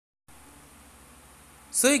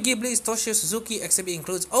Studio Ghibli's Toshio Suzuki exhibit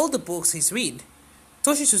includes all the books he's read.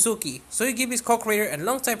 Toshio Suzuki, Studio Ghibli's co-creator and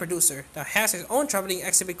longtime producer, now has his own traveling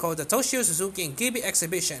exhibit called the Toshio Suzuki and Ghibli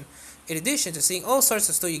Exhibition. In addition to seeing all sorts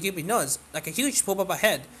of Studio Ghibli nods, like a huge Bobaba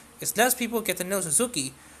head, it lets people get to know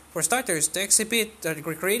Suzuki. For starters, the exhibit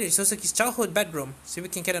recreated Suzuki's childhood bedroom, so we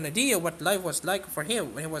can get an idea what life was like for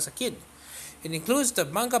him when he was a kid. It includes the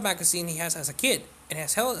manga magazine he has as a kid, and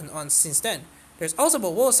has held on since then. There's also a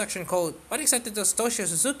whole section called What Exactly Does Toshio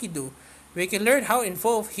Suzuki Do?, where you can learn how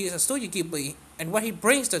involved he is in Studio Ghibli and what he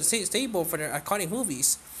brings to the table for their iconic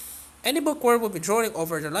movies. Any bookworm will be drawing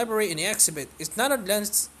over the library in the exhibit. It's not a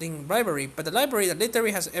lasting library, but the library that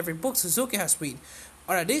literally has every book Suzuki has read,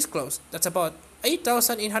 or at least close. That's about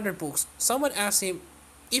 8,800 books. Someone asked him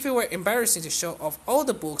if it were embarrassing to show off all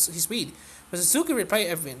the books he's read, but Suzuki replied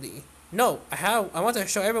evidently, "No, I want to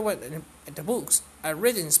show everyone the books I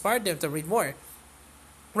read and inspired them to read more."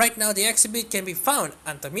 Right now, the exhibit can be found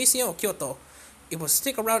at the Museum of Kyoto. It will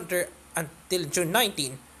stick around there until June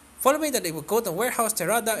 19. Following that, it will go to Warehouse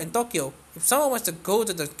Terada in Tokyo. If someone wants to go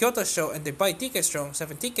to the Kyoto show and they buy tickets from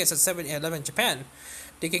 7 tickets at 7-Eleven Japan,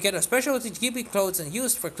 they can get a specialty Ghibli clothes and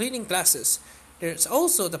used for cleaning glasses. There's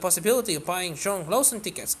also the possibility of buying John Lawson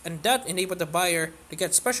tickets, and that enables the buyer to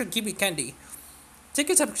get special Ghibli candy.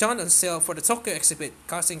 Tickets have gone on sale for the Tokyo exhibit,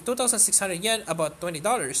 costing 2,600 yen, about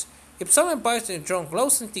 $20. If someone buys the John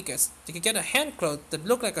Lawson tickets, they can get a hand cloth that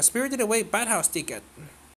looks like a Spirited Away Badhouse ticket.